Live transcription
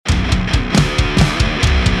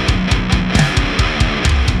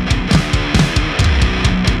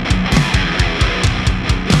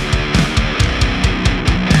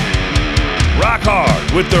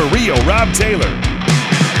with the real Rob Taylor.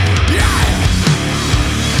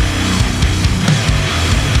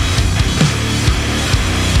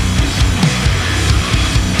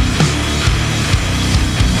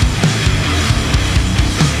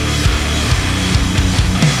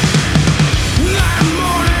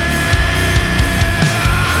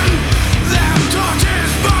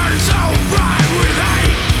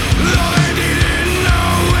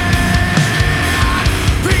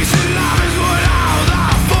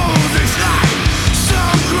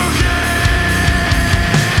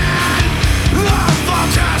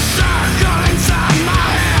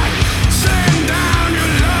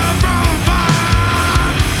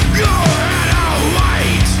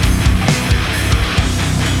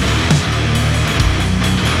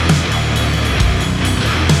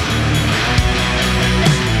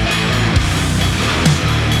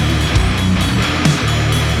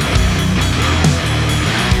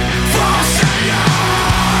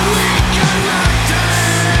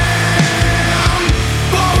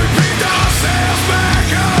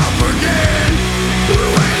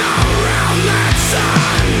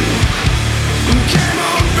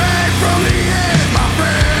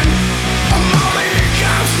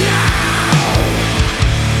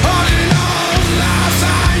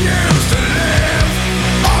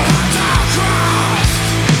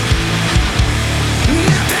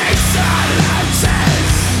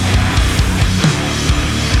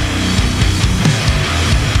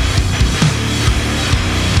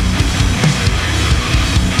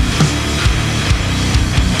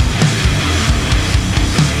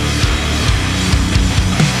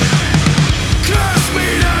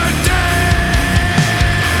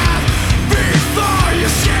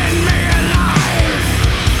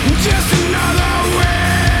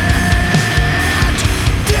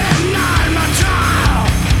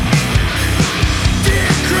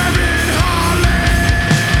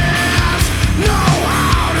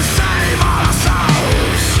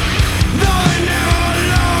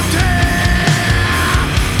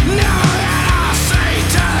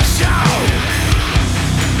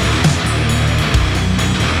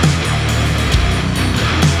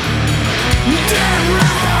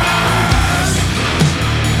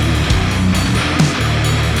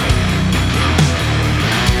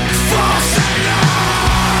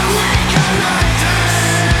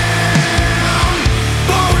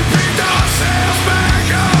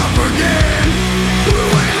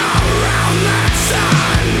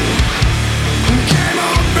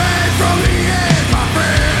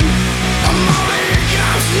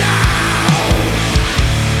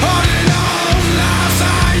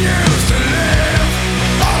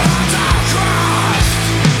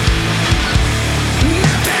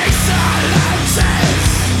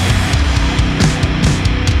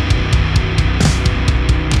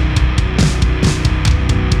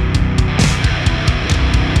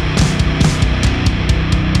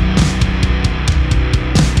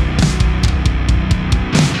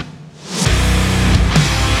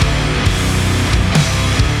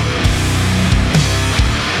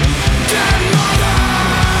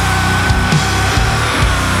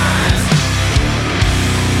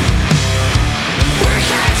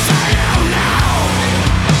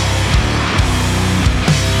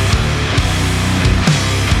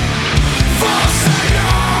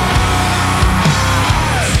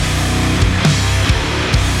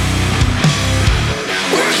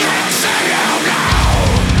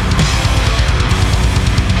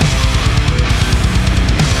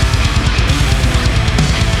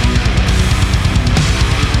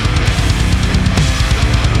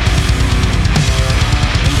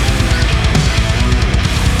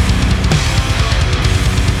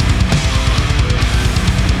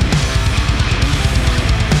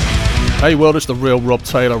 Hey world, it's the real Rob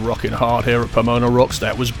Taylor rocking hard here at Pomona Rocks.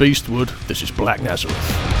 That was Beastwood. This is Black Nazareth.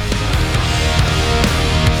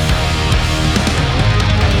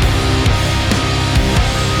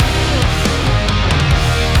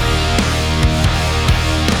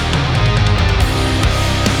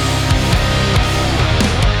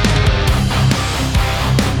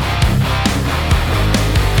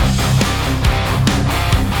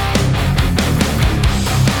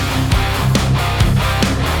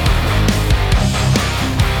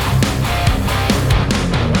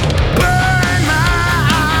 Burn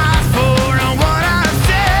my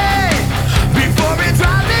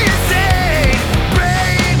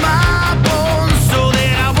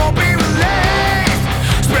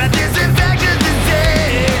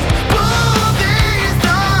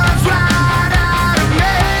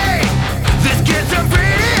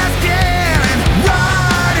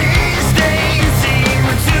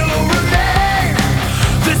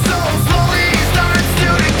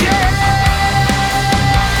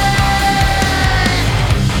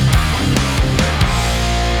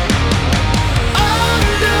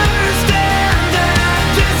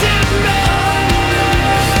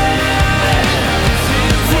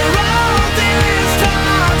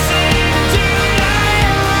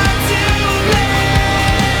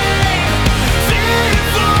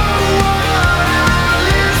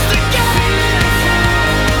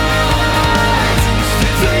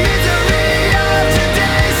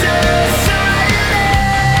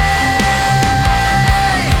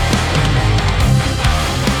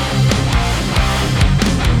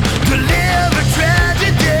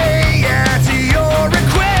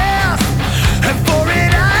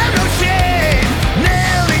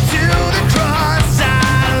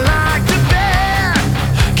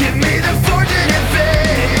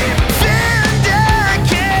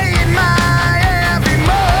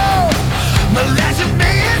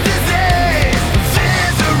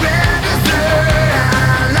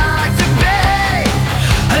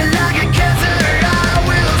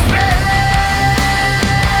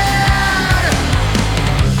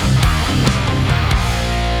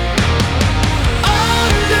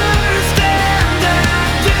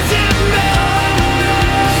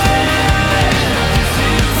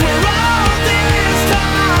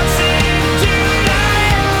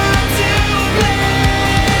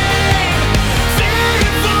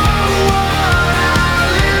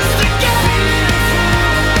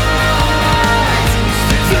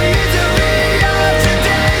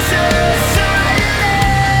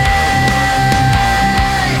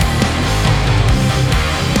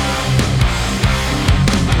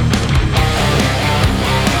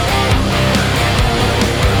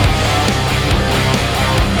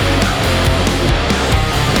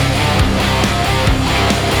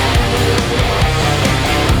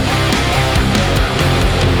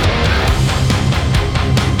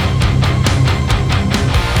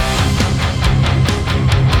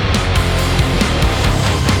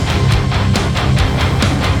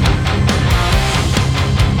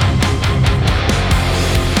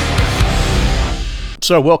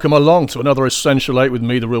So welcome along to another Essential 8 with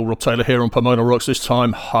me, the real Rob Taylor, here on Pomona Rocks, this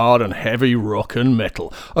time hard and heavy rock and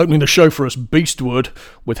metal. Opening the show for us, Beastwood,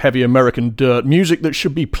 with heavy American dirt. Music that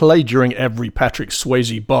should be played during every Patrick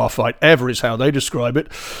Swayze bar fight ever is how they describe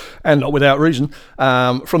it, and not without reason.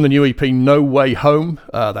 From the new EP, No Way Home,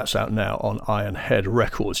 that's out now on Ironhead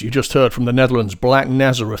Records. You just heard from the Netherlands, Black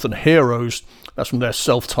Nazareth and Heroes. That's from their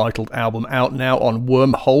self-titled album, out now on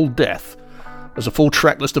Wormhole Death. There's a full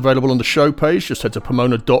track list available on the show page. Just head to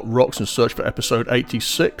pomona.rocks and search for episode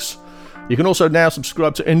 86. You can also now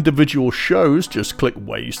subscribe to individual shows. Just click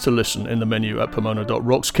Ways to Listen in the menu at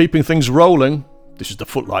pomona.rocks. Keeping things rolling, this is the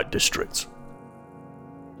Footlight District.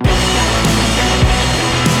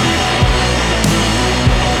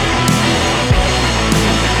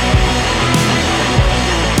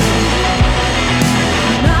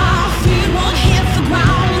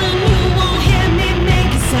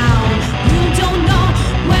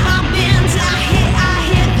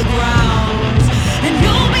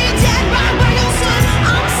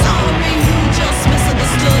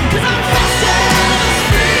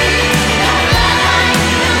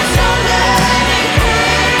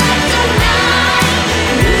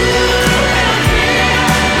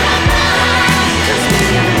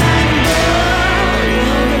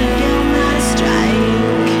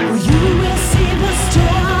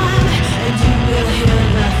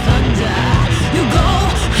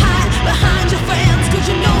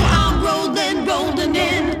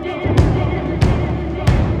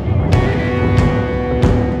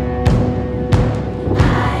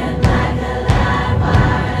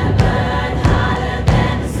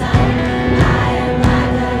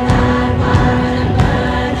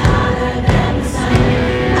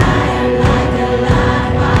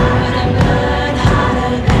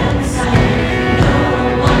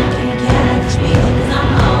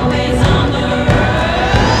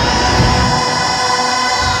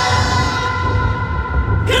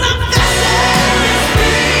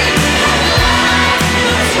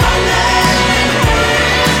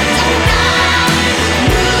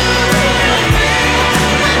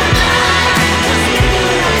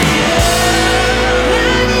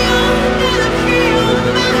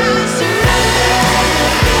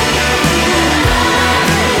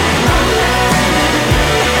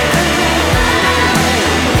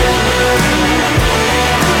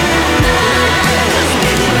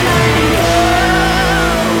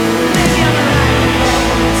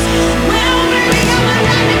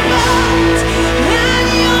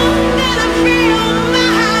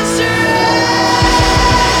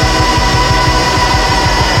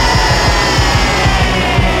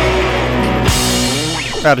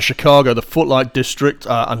 Out of Chicago, the Footlight District,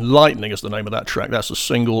 and Lightning is the name of that track. That's a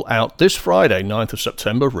single out this Friday, 9th of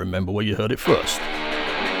September. Remember where you heard it first.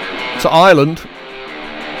 To Ireland, from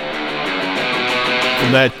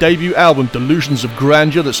their debut album, Delusions of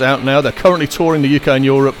Grandeur, that's out now. They're currently touring the UK and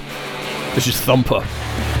Europe. This is Thumper.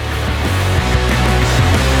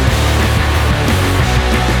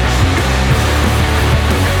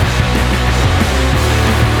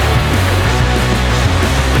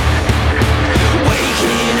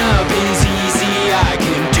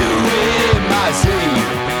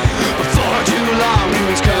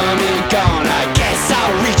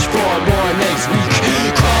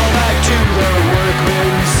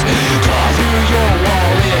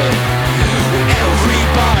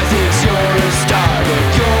 Everybody thinks you're a star.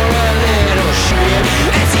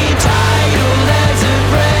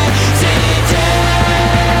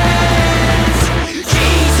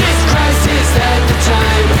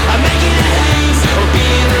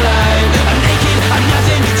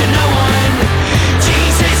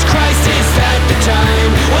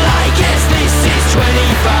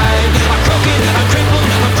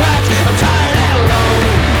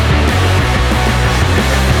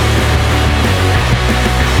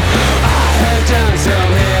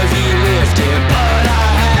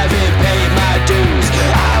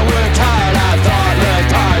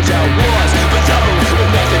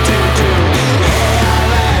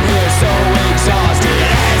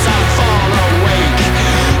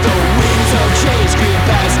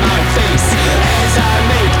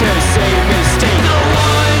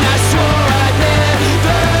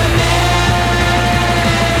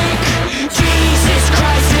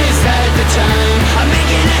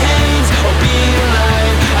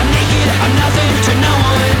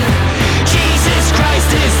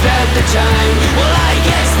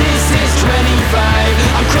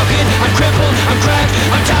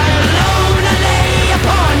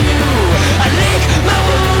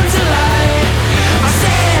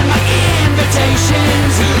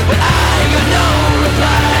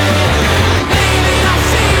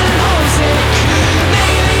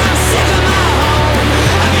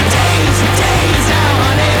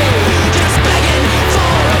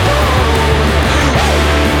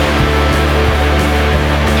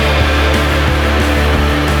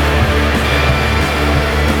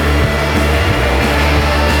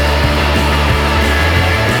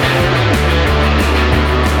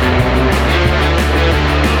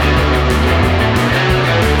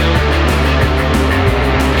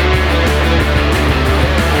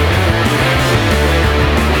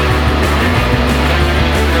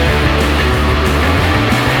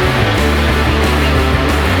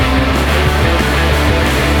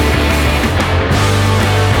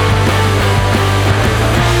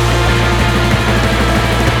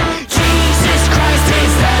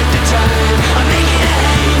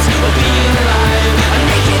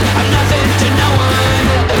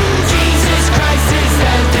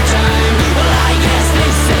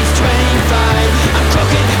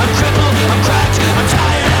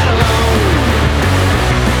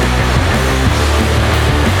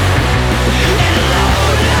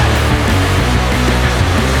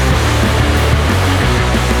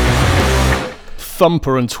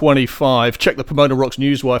 Thumper and 25. Check the Pomona Rocks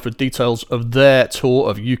newswire for details of their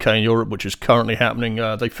tour of UK and Europe, which is currently happening.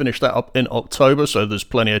 They finished that up in October, so there's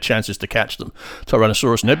plenty of chances to catch them.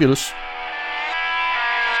 Tyrannosaurus nebulus.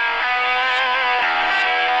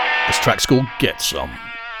 This track's called Get Some.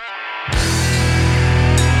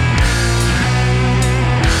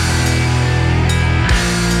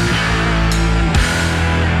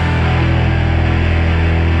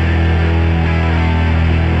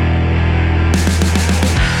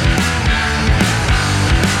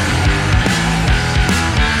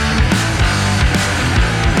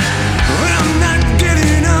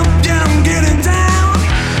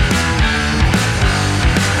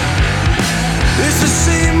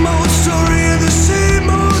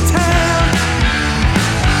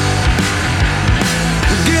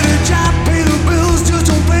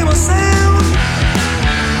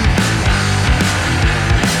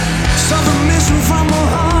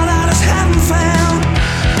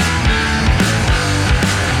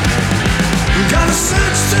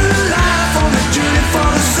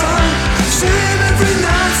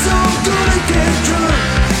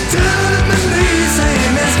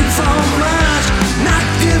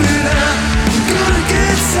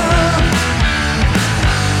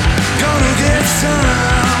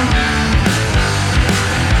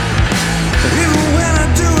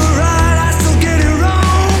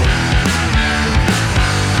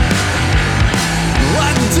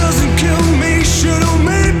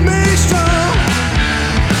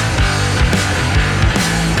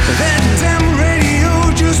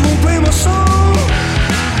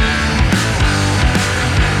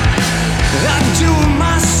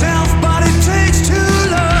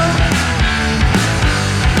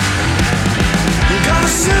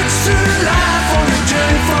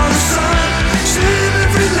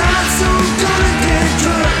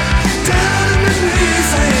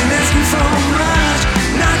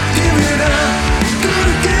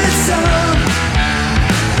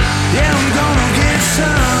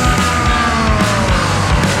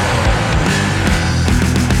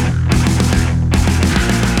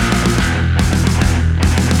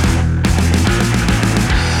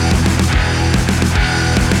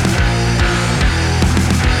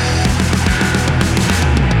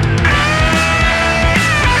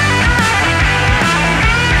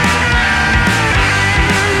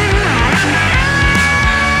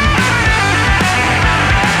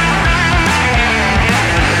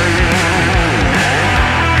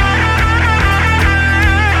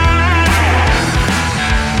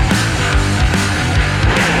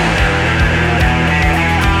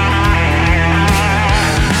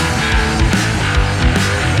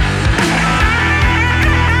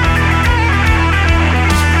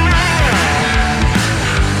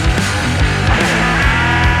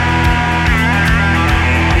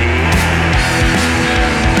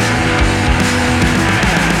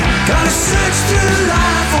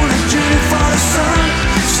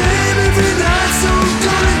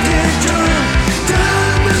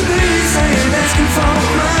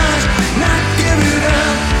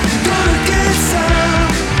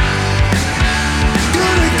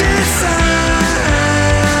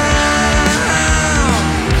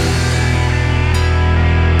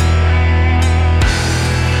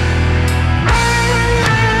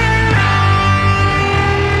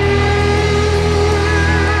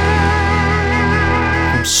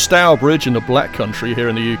 Stourbridge in the Black Country here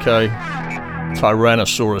in the UK.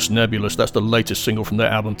 Tyrannosaurus nebulus, that's the latest single from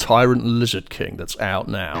their album Tyrant Lizard King that's out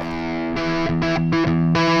now.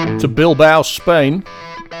 To Bilbao, Spain,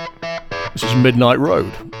 this is Midnight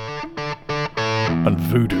Road and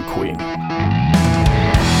Voodoo Queen.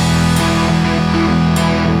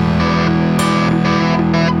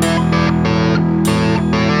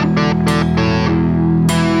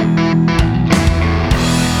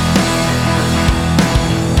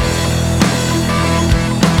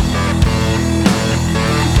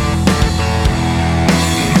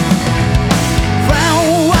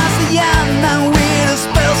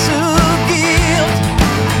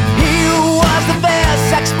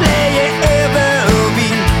 Player ever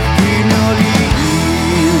been.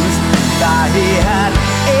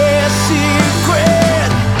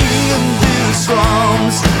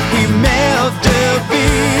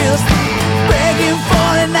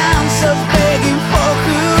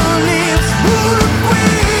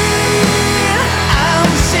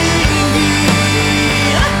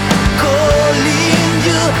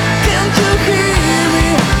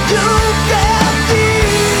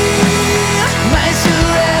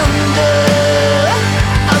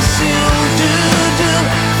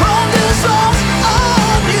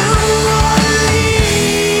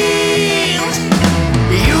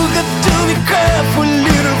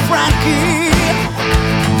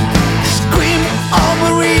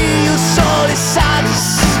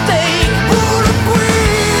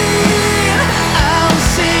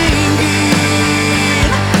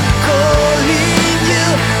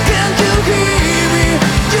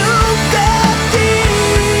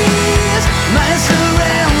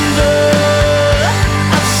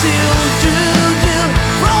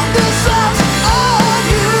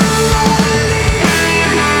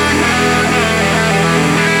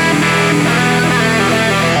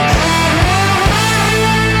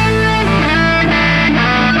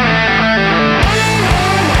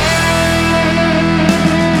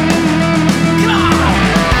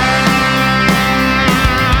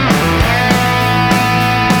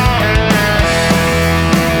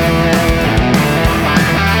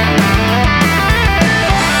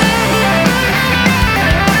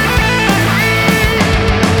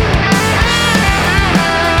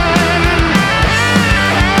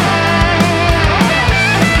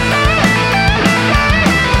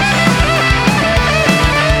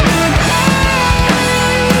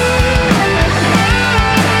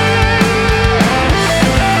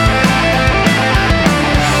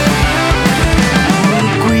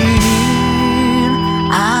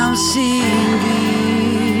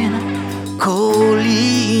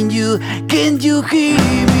 do? Can you hear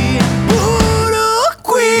me? Voodoo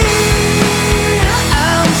Queen,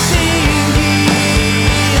 I'm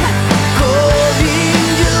singing,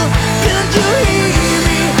 calling you. Can you hear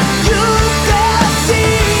me? You got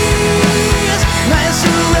this, my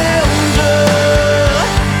surrender.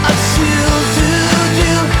 I still do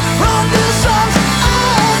you from the songs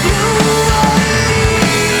of you.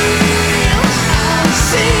 I'm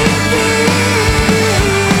singing.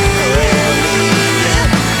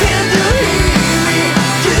 Can you hear me?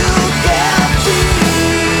 You got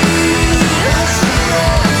this.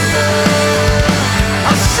 I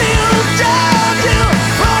still do you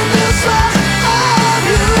from the songs of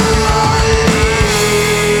you.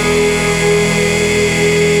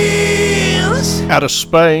 Out of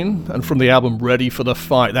Spain, and from the album Ready for the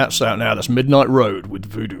Fight. That's out now. That's Midnight Road with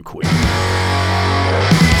Voodoo Queen.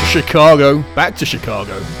 Chicago, back to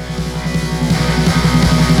Chicago.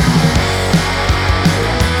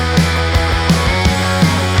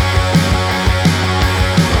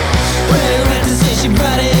 Well, went to see she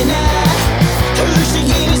Friday night. Who she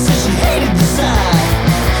gave me said she hated the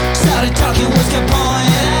sight. Started talking, was kept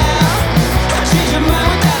pointing out. I changed her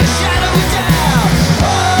mind without a shadow of doubt.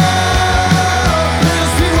 Oh, little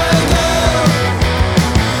speedway girl.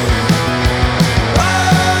 Oh,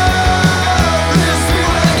 little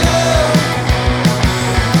speedway girl.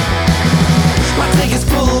 My tank is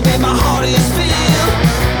full, babe, my heart is filled.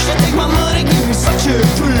 She'll take my money, give me such a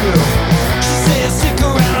thrill. She said, stick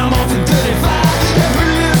around, I'm off in 35. Every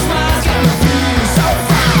little smile's got me feeling so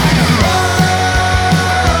fine.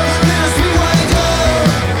 Oh, little speedway girl.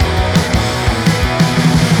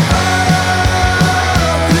 Oh,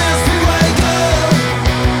 little speedway girl.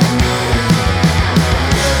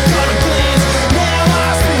 Got a glance, now I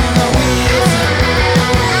spin my wheels.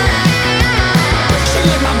 She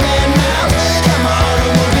lit my bed mouth, got my automobile.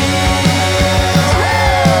 Little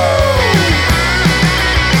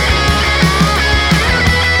speedway girl. Oh,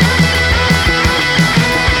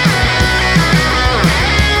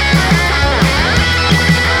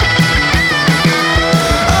 little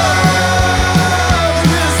speedway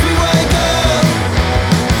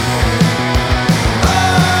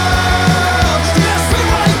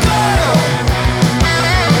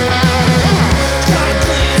girl. Got a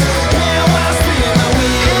glance, now I spin my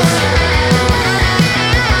wheels.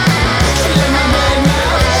 She lit my bed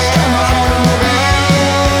mouth, got my automobile.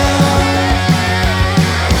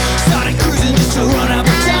 Started cruising just to run out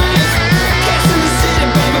the time. Gas in the city,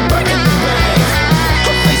 baby, breaking the bank.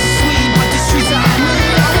 Her face is sweet, but the streets are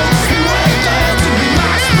mean. I want the speedway girl to be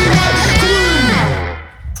my speedway queen.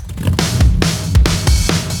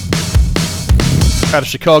 Out of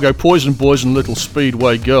Chicago, Poison Boys and Little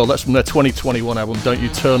Speedway Girl. That's from their 2021 album Don't You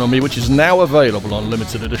Turn On Me, which is now available on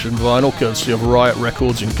limited edition vinyl, courtesy of Riot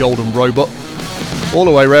Records in Golden Robot. All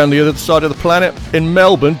the way around the other side of the planet, in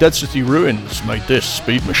Melbourne, Dead City Ruins made this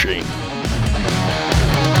Speed Machine.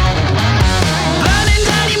 Burning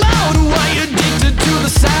tiny mode, why you addicted to the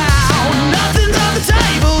sound? Nothing's on the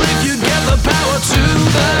table if you get the power to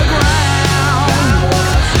the ground.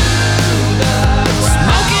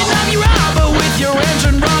 Smoking up your rubber with your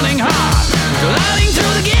engine running hot. Gliding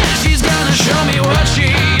through the gear, she's gonna show me what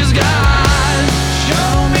she's got.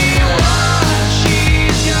 Show me what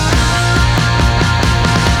she's got.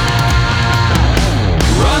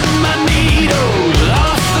 Run my needles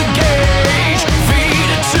off the gas.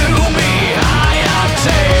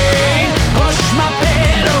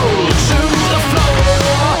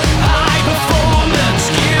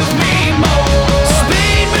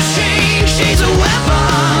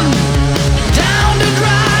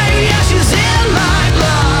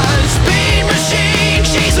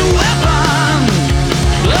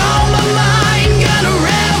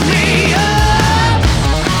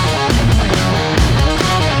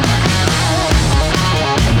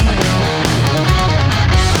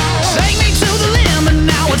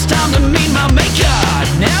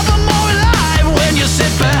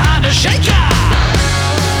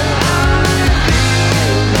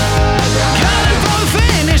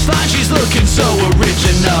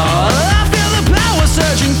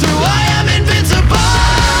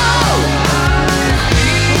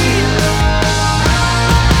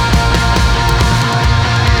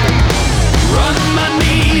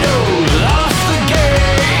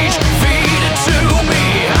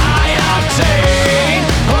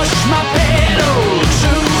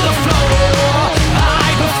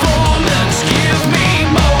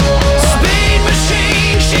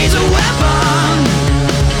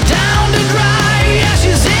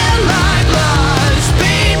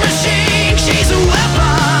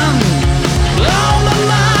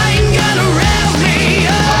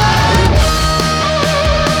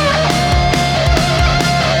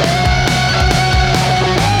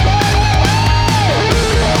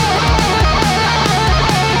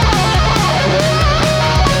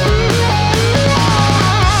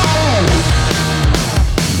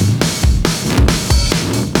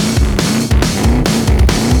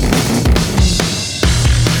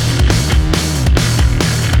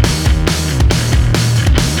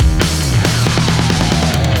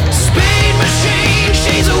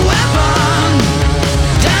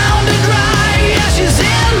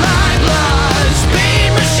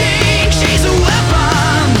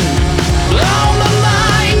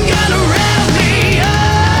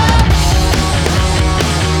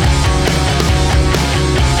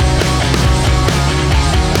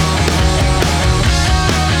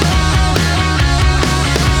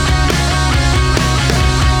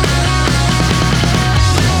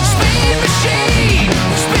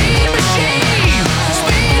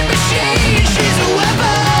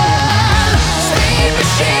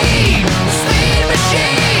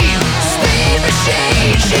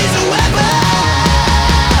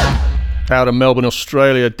 Out of Melbourne,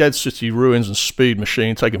 Australia, Dead City Ruins and Speed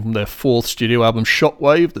Machine, taken from their 4th studio album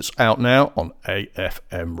Shockwave, that's out now on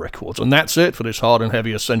AFM Records. And that's it for this hard and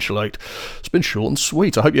heavy Essential 8. It's been short and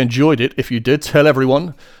sweet. I hope you enjoyed it. If you did, tell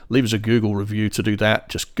everyone. Leave us a Google review. To do that,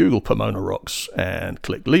 just Google Pomona Rocks and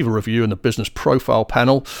click leave a review in the business profile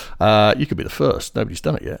panel. You could be the first. Nobody's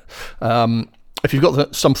done it yet. If you've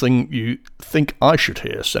got something you think I should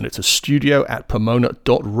hear, send it to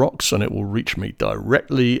studio@pomona.rocks and it will reach me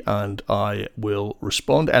directly and I will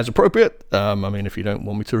respond as appropriate. If you don't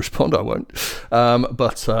want me to respond, I won't.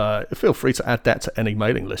 But feel free to add that to any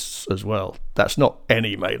mailing lists as well. That's not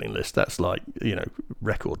any mailing list. That's like,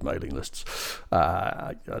 record mailing lists.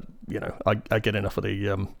 I get enough of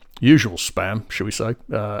the usual spam, shall we say,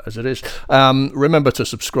 as it is. Remember to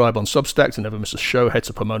subscribe on Substack to never miss a show. Head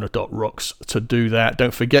to pomona.rocks to do that.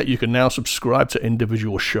 Don't forget you can now subscribe to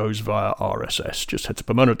individual shows via RSS. Just head to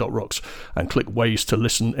pomona.rocks and click ways to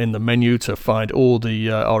listen in the menu to find all the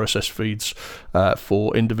RSS feeds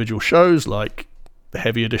for individual shows like the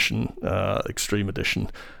Heavy Edition, Extreme Edition,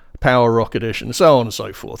 Power Rock Edition, so on and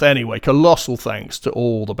so forth. Anyway, colossal thanks to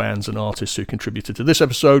all the bands and artists who contributed to this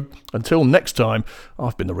episode. Until next time,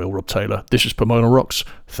 I've been the real Rob Taylor. This is Pomona Rocks.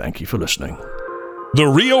 Thank you for listening. The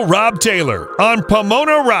Real Rob Taylor on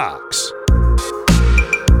Pomona Rocks.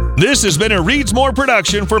 This has been a Readsmore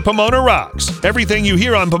production for Pomona Rocks. Everything you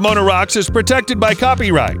hear on Pomona Rocks is protected by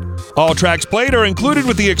copyright. All tracks played are included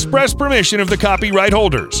with the express permission of the copyright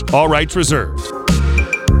holders. All rights reserved.